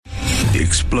The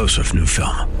explosive new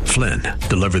film, Flynn,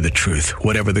 deliver the truth,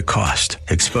 whatever the cost,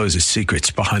 exposes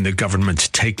secrets behind the government's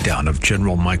takedown of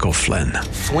General Michael Flynn.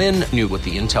 Flynn knew what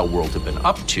the intel world had been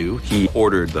up to. He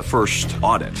ordered the first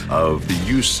audit of the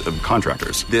use of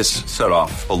contractors. This set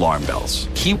off alarm bells.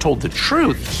 He told the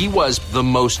truth. He was the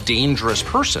most dangerous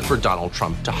person for Donald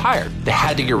Trump to hire. They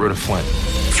had to get rid of Flynn.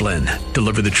 Flynn,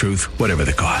 deliver the truth, whatever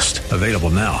the cost. Available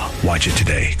now. Watch it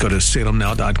today. Go to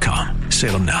salemnow.com.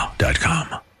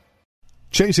 salemnow.com.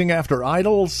 Chasing after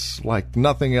idols like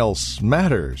nothing else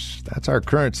matters. That's our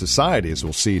current society, as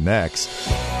we'll see next.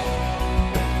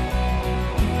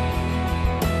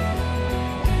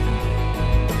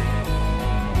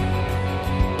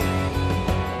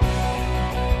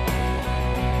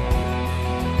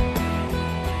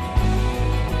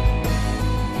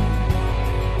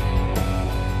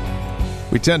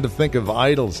 We tend to think of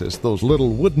idols as those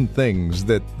little wooden things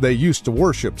that they used to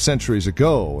worship centuries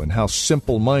ago, and how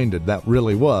simple-minded that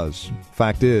really was.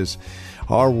 Fact is,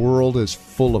 our world is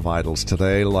full of idols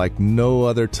today like no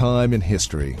other time in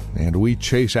history, and we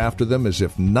chase after them as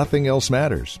if nothing else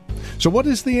matters. So what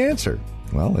is the answer?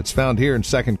 Well, it's found here in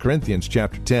 2 Corinthians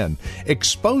chapter 10,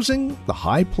 Exposing the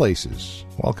High Places.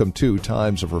 Welcome to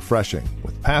Times of Refreshing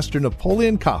with Pastor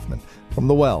Napoleon Kaufman from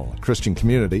The Well, a Christian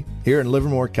community here in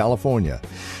Livermore, California.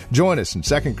 Join us in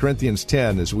 2 Corinthians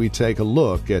 10 as we take a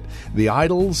look at the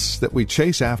idols that we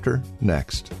chase after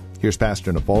next. Here's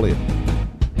Pastor Napoleon.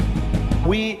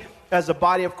 We, as a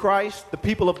body of Christ, the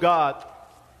people of God,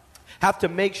 have to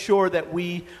make sure that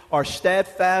we are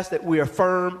steadfast, that we are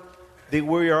firm, that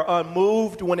we are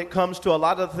unmoved when it comes to a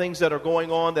lot of the things that are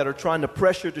going on that are trying to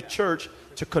pressure the church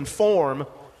to conform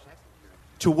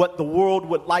to what the world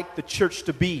would like the church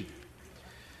to be.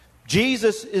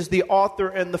 Jesus is the author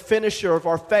and the finisher of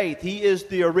our faith. He is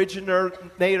the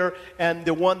originator and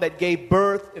the one that gave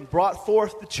birth and brought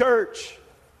forth the church.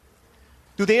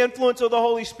 Through the influence of the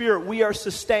Holy Spirit, we are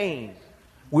sustained.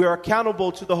 We are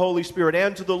accountable to the Holy Spirit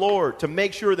and to the Lord to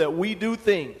make sure that we do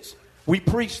things. We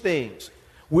preach things.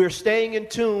 We're staying in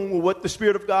tune with what the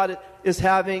Spirit of God is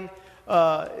having,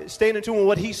 staying in tune with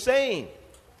what He's saying.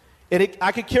 And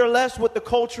I could care less what the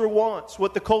culture wants,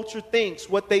 what the culture thinks,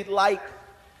 what they like.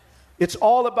 It's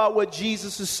all about what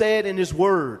Jesus has said in His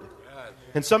Word.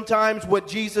 And sometimes what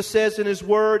Jesus says in His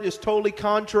Word is totally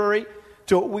contrary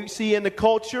to what we see in the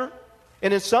culture.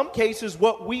 And in some cases,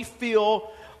 what we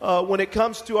feel when it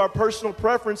comes to our personal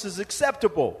preference is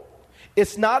acceptable.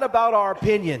 It's not about our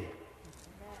opinion.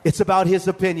 It's about His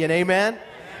opinion. Amen?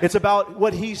 It's about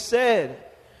what He said.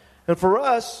 And for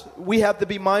us, we have to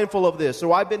be mindful of this.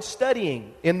 So I've been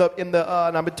studying and I've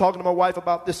been talking to my wife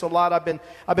about this a lot.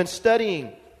 I've been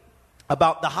studying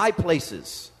about the high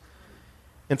places.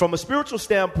 And from a spiritual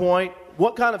standpoint,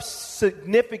 what kind of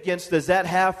significance does that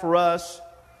have for us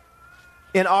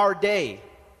in our day?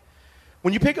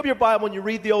 When you pick up your Bible and you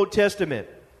read the Old Testament,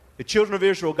 the children of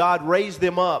Israel, God raised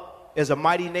them up as a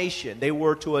mighty nation. They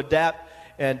were to adapt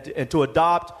and to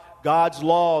adopt God's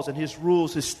laws and His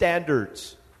rules, His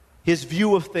standards, His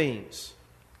view of things.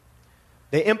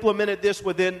 They implemented this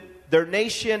within their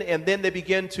nation, and then they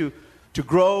began to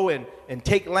grow and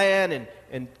take land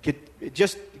and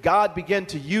just God began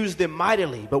to use them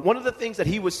mightily. But one of the things that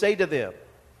He would say to them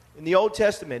in the Old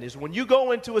Testament is when you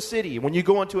go into a city, when you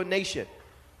go into a nation,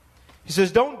 He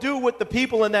says, don't do what the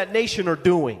people in that nation are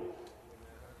doing.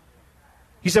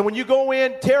 He said, when you go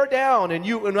in, tear down,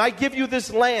 and I give you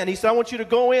this land, He said, I want you to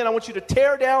go in, I want you to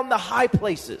tear down the high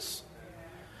places.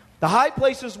 The high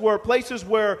places were places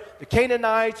where the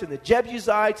Canaanites and the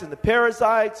Jebusites and the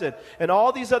Perizzites and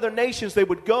all these other nations, they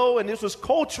would go, and this was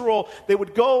cultural. They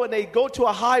would go and they'd go to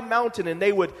a high mountain and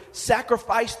they would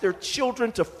sacrifice their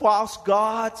children to false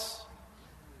gods.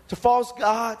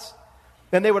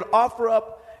 And they would offer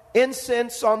up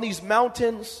incense on these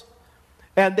mountains,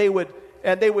 and they would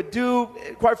do,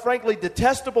 quite frankly,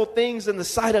 detestable things in the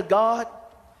sight of God.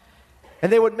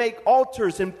 And they would make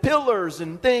altars and pillars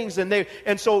and things.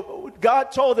 And so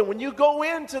God told them, when you go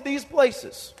into these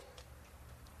places,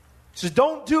 He says,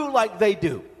 don't do like they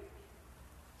do.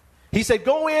 He said,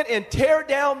 go in and tear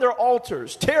down their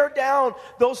altars. Tear down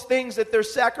those things that they're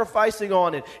sacrificing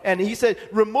on it. And He said,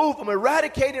 remove them,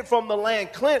 eradicate it from the land.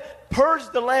 Purge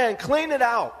the land, clean it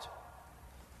out.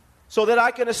 So that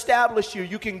I can establish you.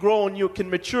 You can grow and you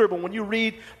can mature. But when you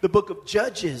read the book of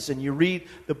Judges and you read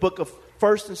the book of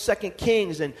 1st and 2nd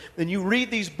Kings, and you read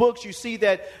these books, you see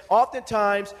that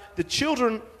oftentimes the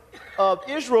children of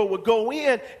Israel would go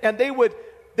in and they would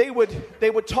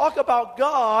talk about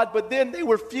God, but then they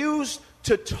refused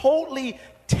to totally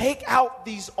take out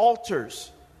these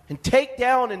altars and take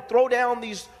down and throw down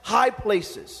these high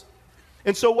places.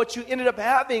 And so what you ended up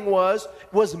having was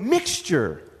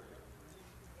mixture.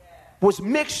 Was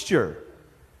mixture.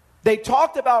 They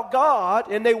talked about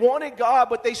God and they wanted God,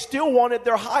 but they still wanted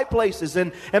their high places.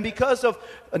 And because of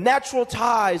natural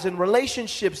ties and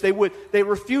relationships, they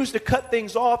refused to cut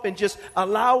things off and just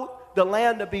allow the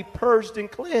land to be purged and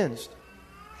cleansed.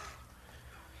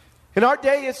 In our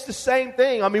day, it's the same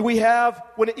thing. I mean, we have,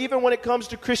 even when it comes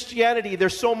to Christianity,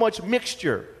 there's so much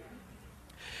mixture.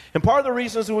 And part of the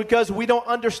reason is because we don't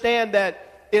understand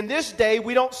that in this day,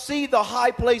 we don't see the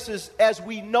high places as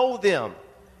we know them.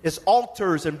 It's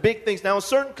altars and big things. Now, in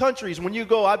certain countries, when you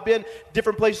go, I've been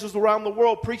different places around the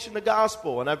world preaching the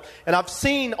gospel, and I've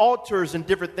seen altars and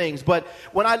different things. But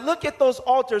when I look at those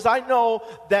altars, I know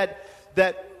that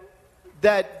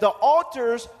the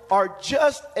altars are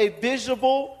just a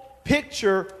visual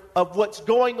picture of what's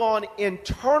going on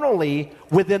internally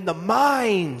within the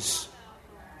minds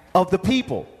of the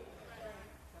people.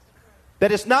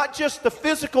 That it's not just the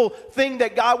physical thing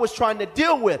that God was trying to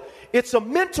deal with. It's a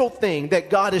mental thing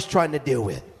that God is trying to deal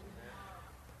with.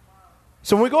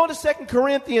 So when we go into 2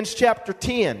 Corinthians chapter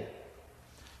 10,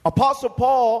 Apostle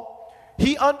Paul,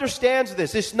 he understands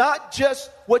this. It's not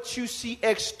just what you see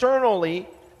externally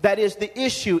that is the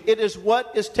issue. It is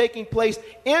what is taking place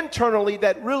internally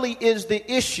that really is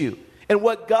the issue. And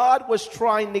what God was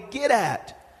trying to get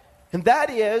at. And that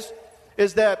is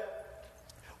that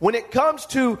when it comes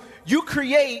to you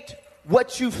create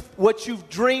what you've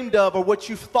dreamed of or what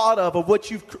you've thought of or what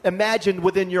you've imagined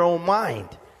within your own mind.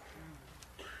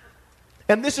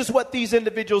 And this is what these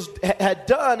individuals had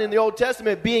done in the Old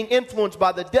Testament, being influenced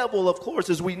by the devil, of course,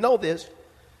 as we know this.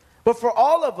 But for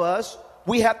all of us,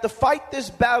 we have to fight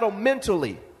this battle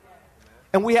mentally.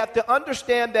 And we have to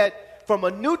understand that from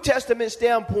a New Testament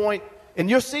standpoint, and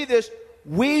you'll see this,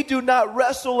 we do not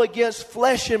wrestle against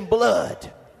flesh and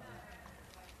blood.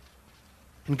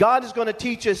 And God is going to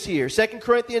teach us here. 2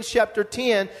 Corinthians chapter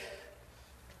 10,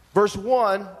 verse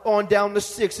 1 on down to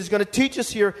 6 is going to teach us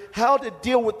here how to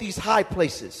deal with these high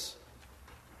places,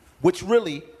 which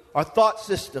really are thought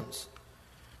systems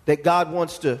that God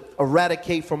wants to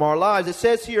eradicate from our lives. It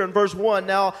says here in verse 1,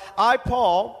 "Now I,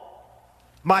 Paul,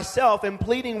 myself am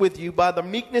pleading with you by the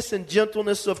meekness and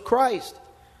gentleness of Christ,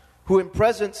 who in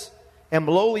presence am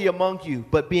lowly among you,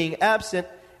 but being absent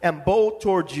am bold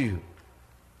towards you.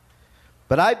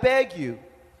 But I beg you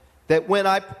that when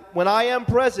I am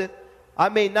present, I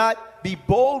may not be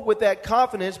bold with that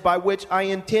confidence by which I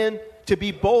intend to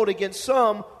be bold against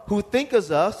some who think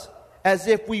of us as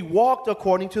if we walked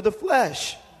according to the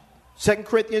flesh." 2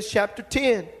 Corinthians chapter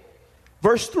 10,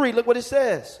 verse 3, look what it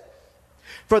says.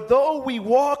 "For though we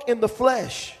walk in the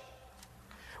flesh,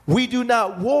 we do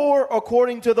not war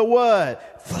according to the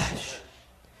what? Flesh."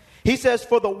 He says,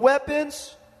 "For the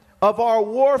weapons of our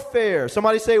warfare."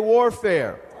 Somebody say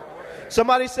warfare.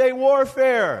 Somebody say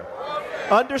warfare.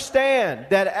 Understand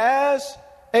that as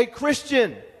a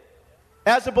Christian,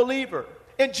 as a believer,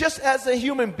 and just as a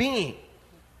human being,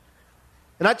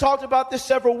 and I talked about this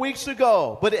several weeks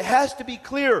ago, but it has to be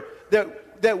clear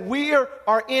that we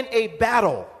are in a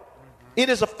battle. It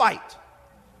is a fight.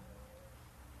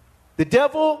 The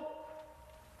devil,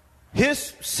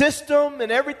 his system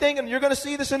and everything, and you're going to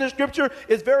see this in the scripture,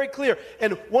 is very clear.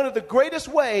 And one of the greatest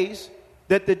ways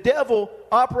that the devil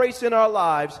operates in our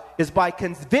lives is by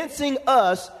convincing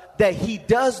us that he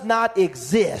does not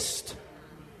exist.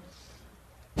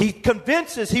 He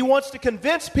wants to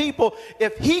convince people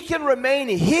if he can remain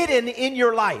hidden in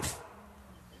your life,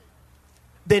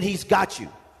 then he's got you.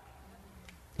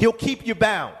 He'll keep you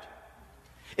bound.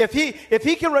 If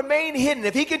he can remain hidden,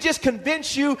 if he can just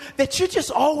convince you that you're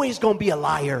just always going to be a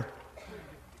liar.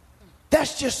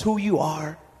 That's just who you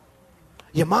are.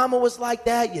 Your mama was like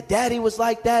that. Your daddy was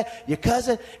like that. Your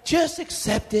cousin. Just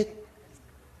accept it.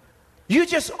 You're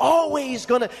just always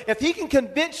going to, if he can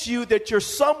convince you that you're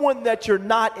someone that you're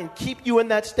not and keep you in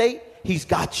that state, he's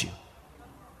got you.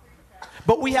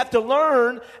 But we have to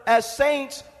learn as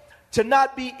saints to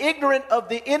not be ignorant of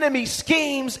the enemy's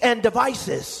schemes and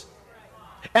devices.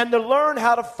 And to learn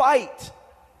how to fight.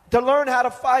 And we're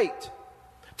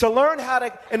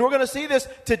going to see this,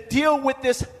 to deal with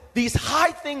these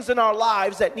high things in our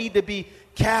lives that need to be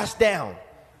cast down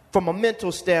from a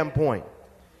mental standpoint.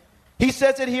 He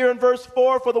says it here in verse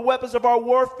 4, "For the weapons of our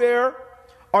warfare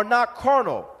are not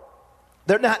carnal.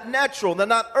 They're not natural. They're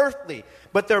not earthly.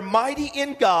 But they're mighty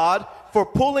in God for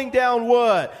pulling down"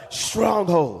 what?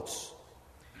 Strongholds.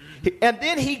 And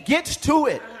then he gets to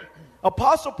it.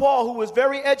 Apostle Paul, who was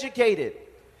very educated,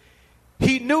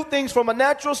 he knew things from a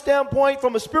natural standpoint,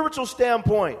 from a spiritual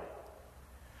standpoint,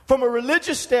 from a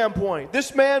religious standpoint.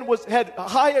 This man had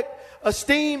high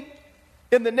esteem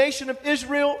in the nation of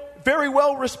Israel. very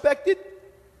well respected.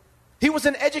 He was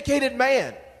an educated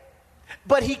man.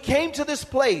 But he came to this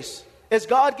place as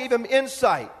God gave him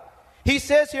insight. He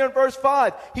says here in verse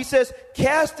 5, he says,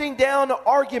 casting down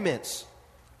arguments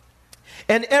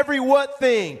and every what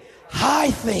thing?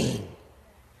 High thing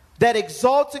that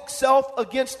exalts itself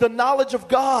against the knowledge of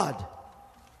God.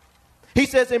 He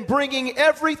says, in bringing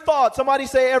every thought, somebody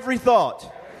say every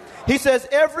thought. He says,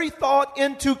 every thought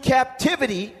into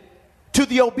captivity to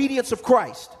the obedience of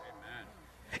Christ.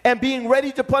 And being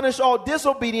ready to punish all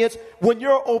disobedience when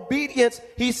your obedience,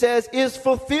 he says, is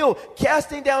fulfilled.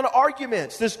 Casting down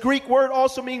arguments. This Greek word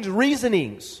also means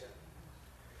reasonings.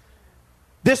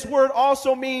 This word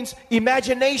also means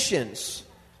imaginations.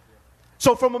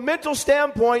 So from a mental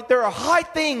standpoint, there are high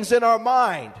things in our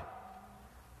mind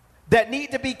that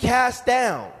need to be cast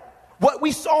down. What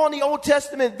we saw in the Old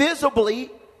Testament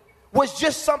visibly was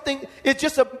just something, it's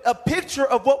just a picture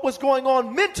of what was going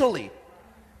on mentally.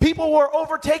 People were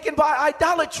overtaken by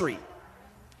idolatry.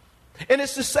 And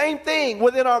it's the same thing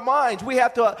within our minds. We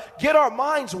have to get our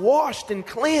minds washed and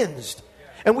cleansed.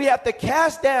 And we have to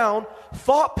cast down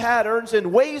thought patterns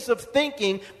and ways of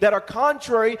thinking that are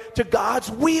contrary to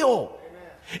God's will.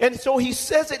 And so he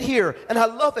says it here, and I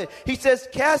love it. He says,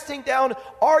 casting down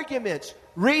arguments,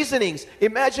 reasonings,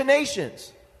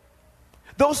 imaginations.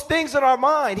 Those things in our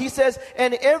mind. He says,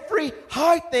 and every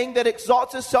high thing that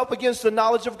exalts itself against the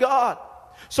knowledge of God.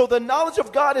 So the knowledge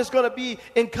of God is going to be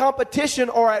in competition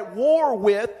or at war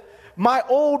with my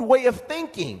old way of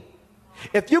thinking.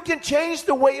 If you can change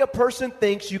the way a person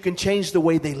thinks, you can change the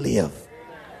way they live.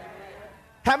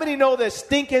 How many know that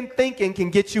stinking thinking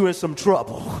can get you in some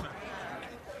trouble?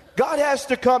 God has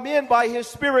to come in by his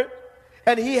Spirit,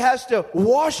 and he has to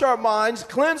wash our minds,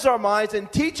 cleanse our minds,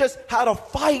 and teach us how to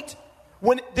fight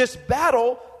when this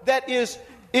battle that it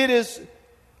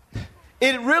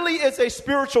really is a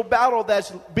spiritual battle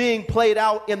that's being played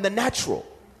out in the natural.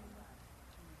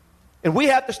 And we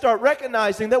have to start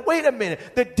recognizing that, wait a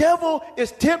minute, the devil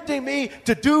is tempting me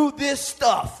to do this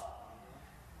stuff.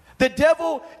 The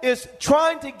devil is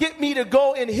trying to get me to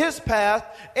go in his path,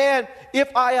 and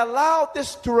if I allow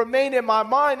this to remain in my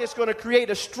mind, it's going to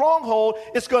create a stronghold.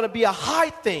 It's going to be a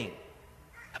high thing,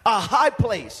 a high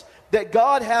place that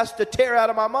God has to tear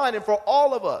out of my mind. And for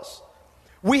all of us,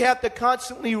 we have to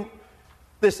constantly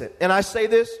listen. And I say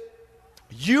this,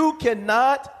 you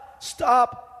cannot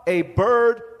stop a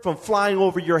bird from flying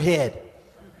over your head,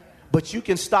 but you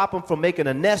can stop him from making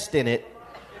a nest in it.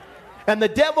 And the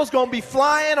devil's going to be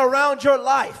flying around your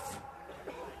life.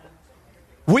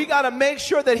 We got to make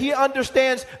sure that he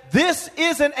understands this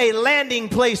isn't a landing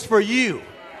place for you.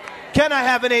 Can I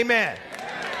have an amen?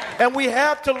 And we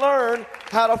have to learn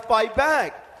how to fight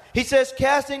back. He says,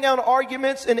 casting down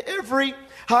arguments and every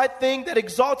high thing that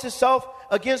exalts itself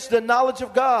against the knowledge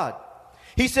of God.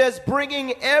 He says,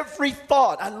 bringing every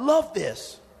thought. I love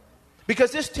this.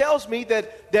 Because this tells me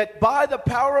that by the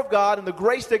power of God and the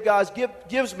grace that God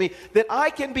gives me, that I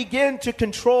can begin to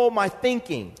control my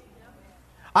thinking.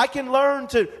 I can learn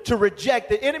to reject.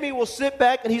 The enemy will sit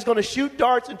back and he's going to shoot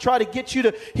darts and try to get you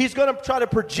to, he's going to try to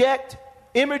project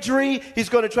imagery. He's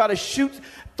going to try to shoot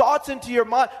thoughts into your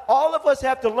mind. All of us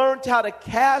have to learn how to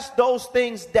cast those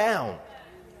things down,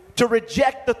 to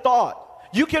reject the thought.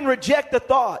 You can reject the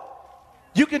thought.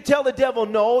 You can tell the devil,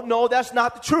 no, that's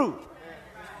not the truth.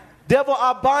 Devil,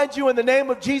 I bind you in the name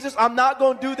of Jesus. I'm not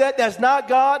going to do that. That's not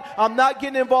God. I'm not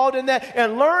getting involved in that.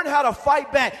 And learn how to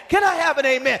fight back. Can I have an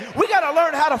amen? We got to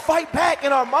learn how to fight back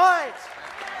in our minds.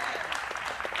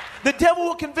 The devil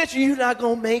will convince you, you're not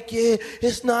going to make it.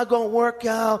 It's not going to work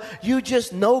out. You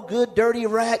just no good, dirty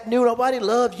rat. Nobody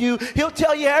loves you. He'll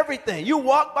tell you everything. You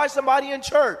walk by somebody in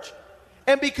church,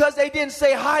 and because they didn't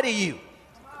say hi to you,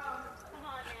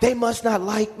 they must not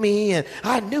like me, and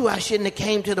I knew I shouldn't have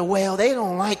came to the well. They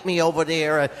don't like me over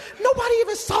there. And nobody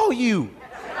even saw you.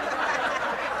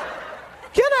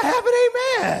 Can I have an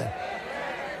amen?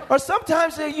 Or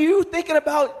sometimes you thinking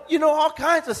about, all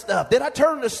kinds of stuff. Did I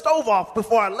turn the stove off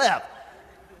before I left?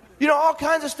 All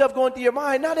kinds of stuff going through your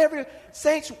mind. Not every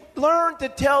saints learn to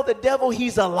tell the devil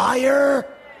he's a liar.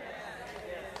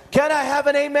 Can I have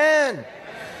an amen?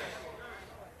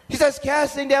 He says,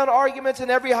 casting down arguments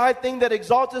and every high thing that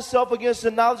exalts itself against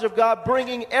the knowledge of God,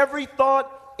 bringing every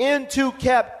thought into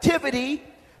captivity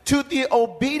to the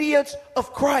obedience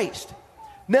of Christ.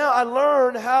 Now I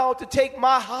learn how to take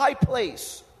my high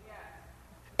place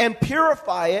and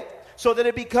purify it so that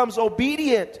it becomes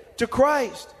obedient to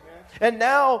Christ. And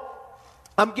now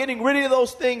I'm getting rid of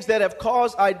those things that have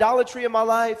caused idolatry in my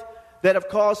life, that have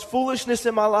caused foolishness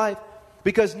in my life,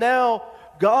 because now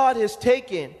God has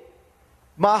taken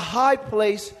my high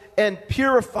place and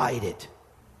purified it.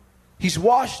 He's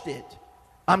washed it.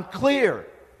 I'm clear.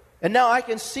 And now I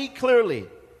can see clearly,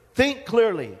 think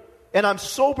clearly, and I'm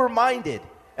sober-minded,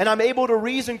 and I'm able to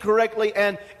reason correctly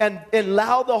and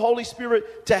allow the Holy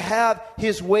Spirit to have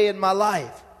His way in my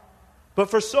life.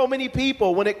 But for so many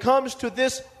people, when it comes to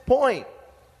this point,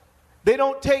 they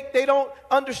don't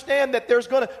understand that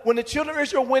when the children of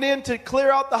Israel went in to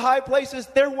clear out the high places,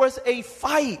 there was a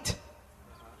fight.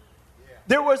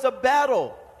 There was a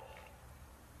battle.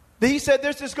 He said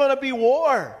this is going to be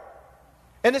war.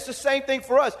 And it's the same thing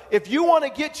for us. If you want to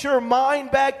get your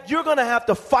mind back, you're going to have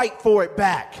to fight for it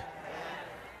back.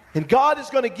 And God is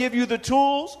going to give you the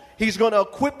tools. He's going to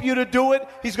equip you to do it.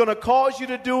 He's going to cause you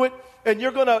to do it. And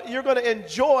you're going to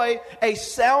enjoy a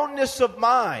soundness of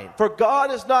mind. For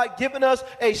God has not given us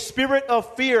a spirit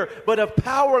of fear, but of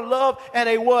power, love, and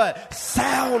a what?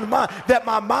 Sound mind. That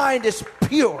my mind is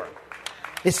pure.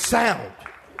 It's sound.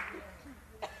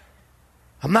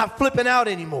 I'm not flipping out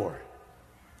anymore.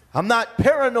 I'm not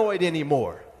paranoid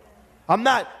anymore. I'm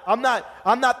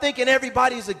not thinking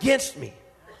everybody's against me.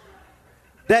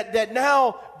 That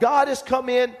now God has come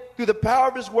in through the power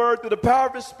of His Word, through the power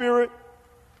of His Spirit,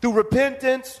 through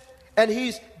repentance, and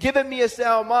He's given me a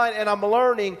sound mind, and I'm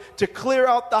learning to clear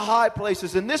out the high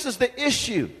places. And this is the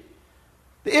issue.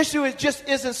 The issue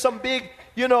isn't some big,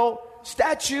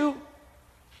 statue.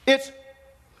 It's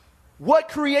what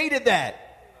created that?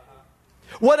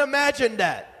 What imagined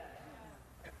that?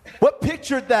 What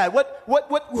pictured that?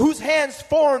 Whose hands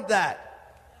formed that?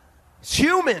 It's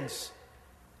humans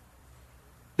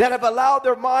that have allowed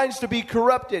their minds to be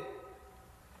corrupted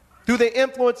through the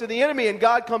influence of the enemy. And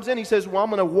God comes in, He says, well, I'm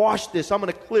going to wash this. I'm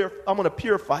going to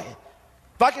purify it.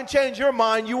 If I can change your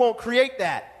mind, you won't create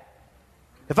that.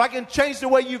 If I can change the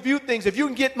way you view things, if you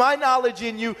can get my knowledge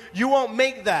in you, you won't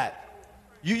make that.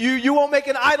 You won't make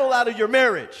an idol out of your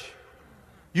marriage.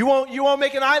 You won't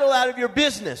make an idol out of your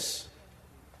business.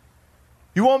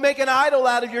 You won't make an idol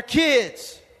out of your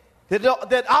kids.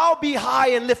 That I'll be high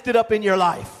and lifted up in your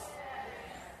life.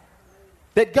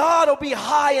 That God will be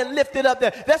high and lifted up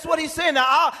there. That's what He's saying.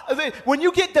 Now, when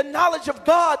you get the knowledge of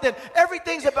God, then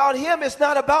everything's about Him. It's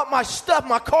not about my stuff.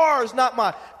 My car is not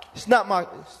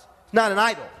an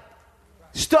idol.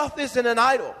 Stuff isn't an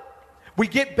idol. We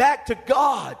get back to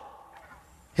God,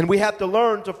 and we have to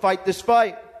learn to fight this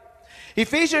fight.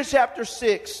 Ephesians chapter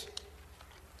 6.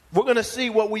 We're going to see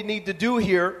what we need to do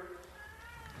here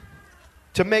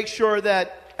to make sure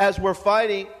that as we're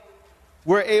fighting,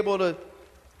 we're able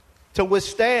to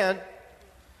withstand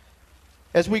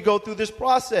as we go through this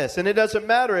process. And it doesn't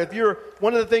matter if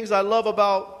one of the things I love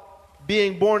about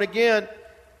being born again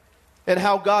and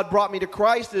how God brought me to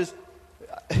Christ is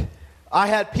I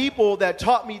had people that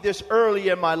taught me this early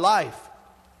in my life.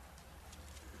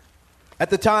 At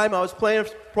the time, I was playing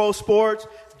pro sports,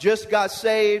 just got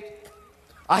saved.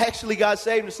 I actually got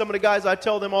saved, and some of the guys, I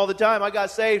tell them all the time, I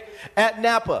got saved at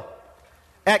Napa,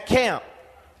 at camp,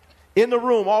 in the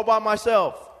room, all by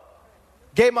myself.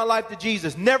 Gave my life to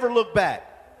Jesus, never looked back,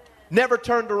 never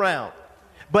turned around.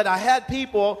 But I had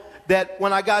people that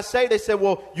when I got saved, they said,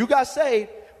 well, you got saved,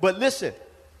 but listen,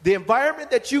 the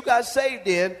environment that you got saved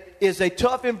in is a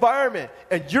tough environment,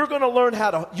 and you got to learn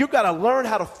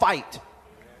how to fight.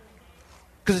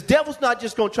 Because the devil's not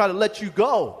just going to try to let you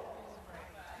go.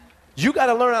 You got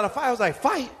to learn how to fight. I was like,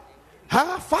 fight?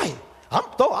 How I fight?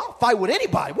 I'll fight with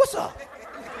anybody. What's up?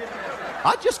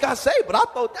 I just got saved, but I'll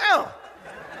throw down.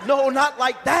 No, not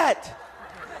like that.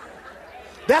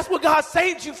 That's what God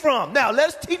saved you from. Now,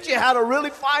 let's teach you how to really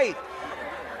fight.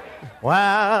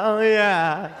 Wow,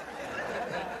 yeah.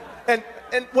 And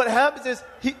what happens is,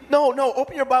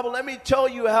 open your Bible. Let me tell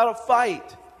you how to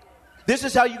fight. This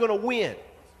is how you're going to win.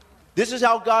 This is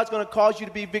how God's going to cause you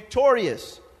to be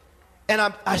victorious.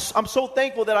 And I'm so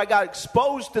thankful that I got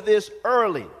exposed to this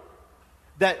early.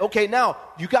 That, okay, now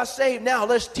you got saved. Now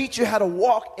let's teach you how to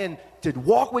walk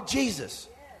with Jesus.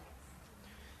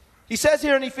 He says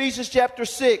here in Ephesians chapter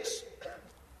 6,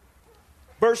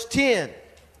 verse 10.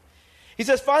 He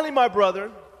says, finally, my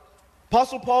brethren,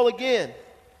 Apostle Paul again.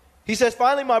 He says,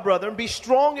 finally, my brethren, be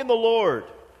strong in the Lord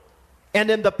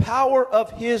and in the power of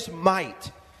His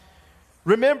might.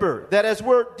 Remember that as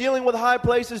we're dealing with high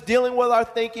places, dealing with our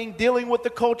thinking, dealing with the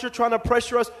culture, trying to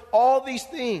pressure us, all these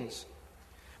things,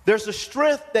 there's a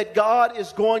strength that God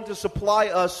is going to supply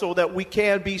us so that we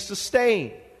can be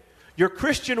sustained. Your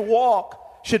Christian walk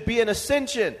should be an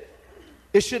ascension.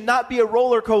 It should not be a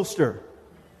roller coaster.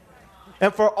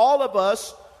 And for all of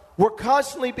us, we're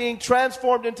constantly being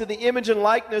transformed into the image and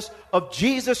likeness of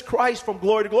Jesus Christ from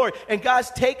glory to glory. And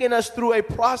God's taken us through a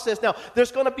process. Now,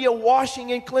 there's going to be a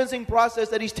washing and cleansing process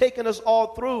that He's taken us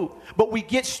all through. But we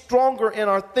get stronger in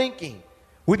our thinking.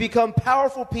 We become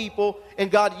powerful people,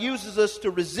 and God uses us to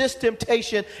resist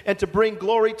temptation and to bring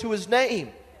glory to his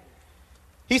name.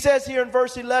 He says here in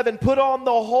verse 11, put on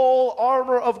the whole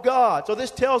armor of God. So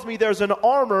this tells me there's an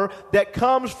armor that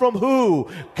comes from who?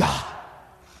 God.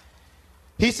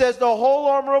 He says the whole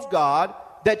armor of God,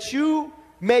 that you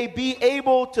may be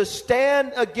able to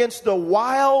stand against the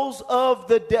wiles of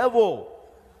the devil.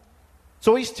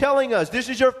 So he's telling us, this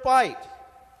is your fight.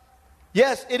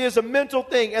 Yes, it is a mental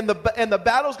thing, and the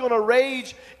battle's going to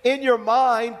rage in your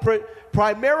mind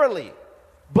primarily.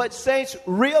 But saints,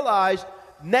 realize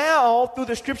now through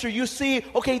the scripture you see,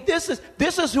 okay, this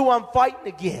is who I'm fighting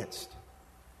against.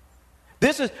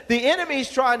 This is the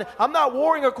enemy's trying. I'm not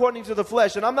warring according to the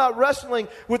flesh, and I'm not wrestling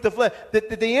with the flesh.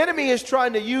 The enemy is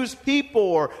trying to use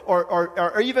people,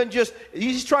 or even just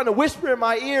he's trying to whisper in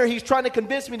my ear. He's trying to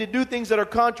convince me to do things that are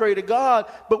contrary to God.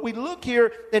 But we look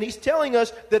here, and he's telling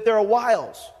us that there are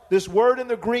wiles. This word in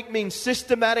the Greek means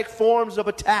systematic forms of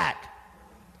attack.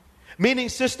 Meaning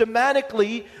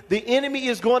systematically, the enemy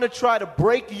is going to try to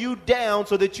break you down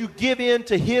so that you give in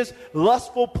to his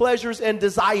lustful pleasures and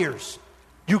desires.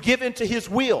 You give into his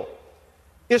will.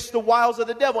 It's the wiles of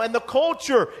the devil. And the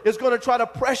culture is going to try to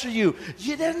pressure you.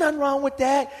 There's nothing wrong with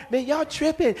that. Man, y'all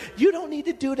tripping. You don't need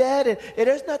to do that. And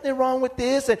there's nothing wrong with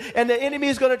this. And the enemy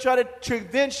is going to try to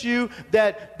convince you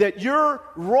that you're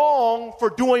wrong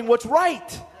for doing what's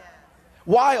right.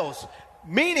 Wiles.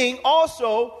 Meaning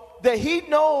also that he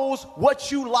knows what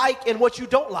you like and what you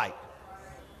don't like.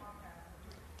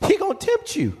 He's going to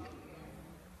tempt you.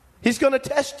 He's going to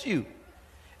test you.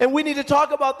 And we need to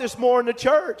talk about this more in the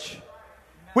church.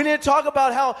 We need to talk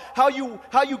about how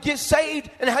you get saved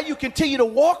and how you continue to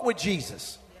walk with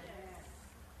Jesus.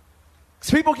 Because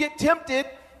people get tempted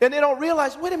and they don't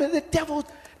realize, wait a minute,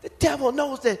 the devil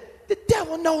knows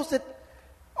that,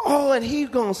 oh, and he's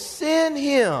going to send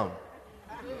him.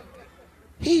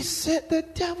 The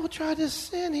devil tried to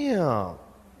send him.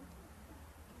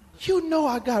 You know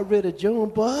I got rid of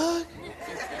Junebug.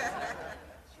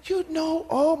 You know,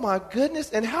 oh my goodness,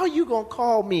 and how you gonna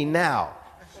call me now?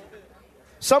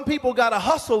 Some people got a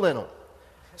hustle in them.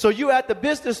 So you at the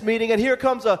business meeting, and here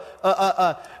comes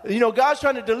God's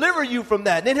trying to deliver you from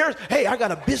that. And then here's, hey, I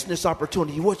got a business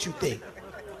opportunity. What you think?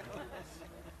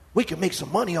 We can make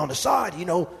some money on the side, and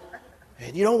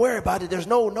you don't worry about it. There's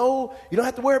no, you don't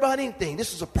have to worry about anything.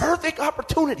 This is a perfect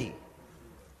opportunity.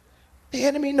 The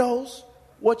enemy knows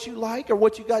what you like or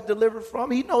what you got delivered from.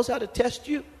 He knows how to test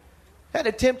you. How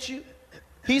to tempt you.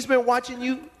 He's been watching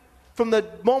you from the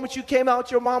moment you came out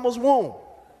your mama's womb.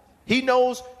 He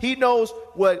knows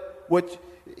what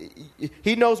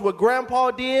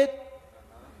grandpa did.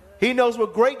 He knows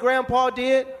what great grandpa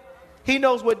did. He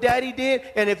knows what daddy did.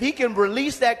 And if he can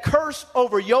release that curse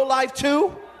over your life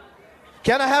too,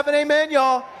 can I have an amen,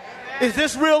 y'all? Amen. Is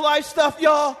this real life stuff,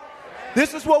 y'all?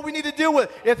 This is what we need to deal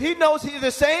with. If he knows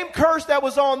the same curse that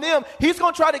was on them, he's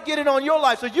going to try to get it on your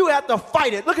life. So you have to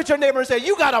fight it. Look at your neighbor and say,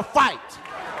 you got to fight.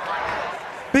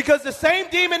 Because the same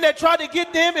demon that tried to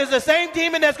get them is the same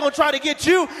demon that's going to try to get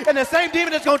you, and the same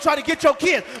demon that's going to try to get your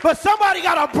kids. But somebody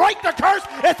got to break the curse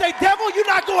and say, devil, you're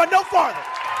not going no farther.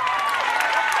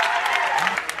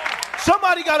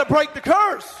 Somebody got to break the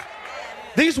curse.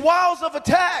 These wiles of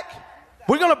attack,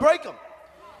 we're going to break them.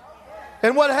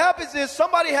 And what happens is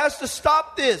somebody has to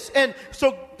stop this. And so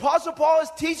Apostle Paul is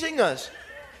teaching us.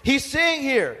 He's saying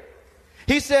here,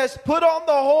 he says, put on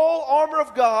the whole armor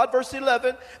of God, verse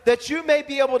 11, that you may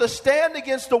be able to stand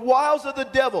against the wiles of the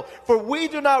devil. For we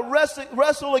do not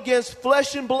wrestle against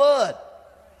flesh and blood.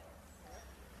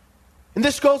 And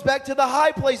this goes back to the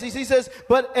high places. He says,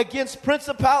 but against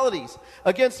principalities,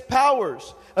 against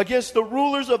powers, against the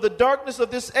rulers of the darkness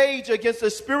of this age, against the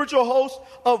spiritual host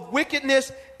of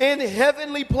wickedness in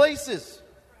heavenly places.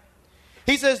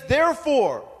 He says,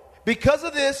 therefore, because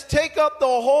of this, take up the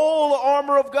whole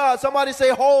armor of God. Somebody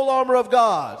say, whole armor of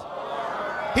God.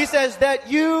 He says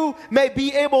that you may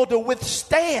be able to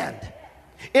withstand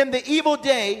in the evil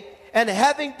day, and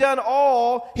having done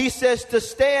all, he says to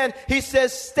stand. He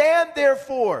says, stand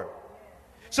therefore.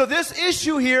 So this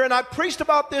issue here, and I preached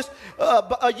about this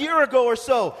a year ago or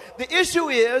so. The issue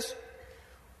is,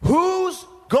 who's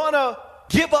going to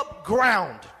give up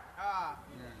ground?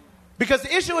 Because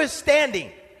the issue is standing.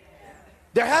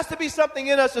 There has to be something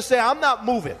in us to say, I'm not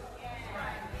moving.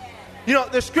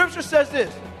 The scripture says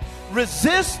this,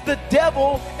 resist the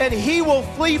devil and he will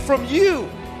flee from you.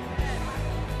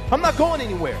 I'm not going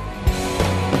anywhere.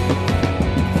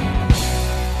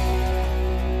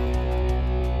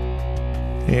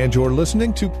 And you're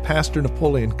listening to Pastor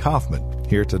Napoleon Kaufman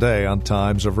here today on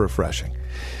Times of Refreshing.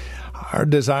 Our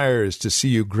desire is to see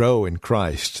you grow in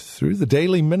Christ through the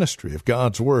daily ministry of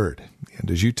God's Word.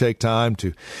 And as you take time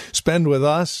to spend with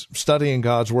us studying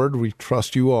God's Word, we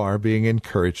trust you are being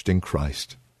encouraged in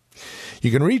Christ.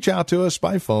 You can reach out to us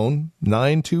by phone,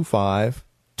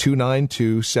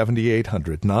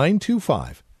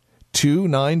 925-292-7800,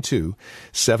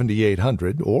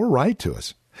 925-292-7800, or write to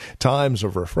us. Times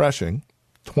of Refreshing,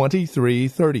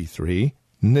 2333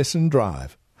 Nissen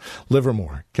Drive,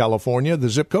 Livermore, California. The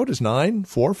zip code is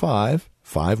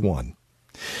 94551.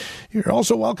 You're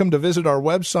also welcome to visit our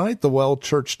website,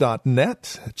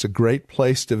 thewellchurch.net. It's a great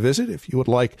place to visit if you would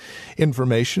like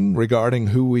information regarding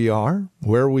who we are,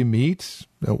 where we meet,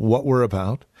 what we're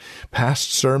about.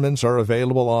 Past sermons are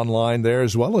available online there,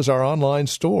 as well as our online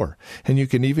store, and you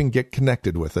can even get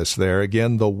connected with us there.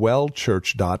 Again,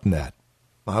 thewellchurch.net.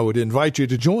 I would invite you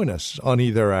to join us on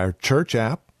either our church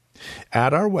app,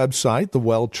 at our website,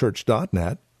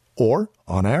 thewellchurch.net, or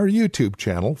on our YouTube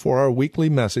channel for our weekly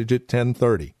message at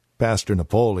 10:30. Pastor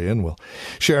Napoleon will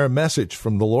share a message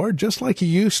from the Lord just like he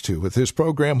used to with his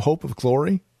program Hope of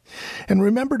Glory. And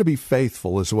remember to be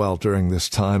faithful as well during this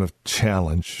time of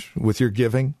challenge with your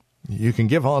giving. You can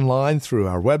give online through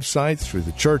our website, through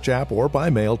the church app, or by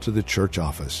mail to the church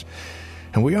office.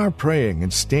 And we are praying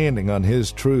and standing on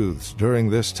his truths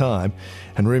during this time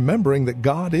and remembering that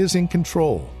God is in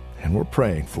control, and we're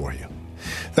praying for you.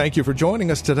 Thank you for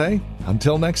joining us today.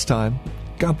 Until next time,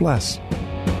 God bless.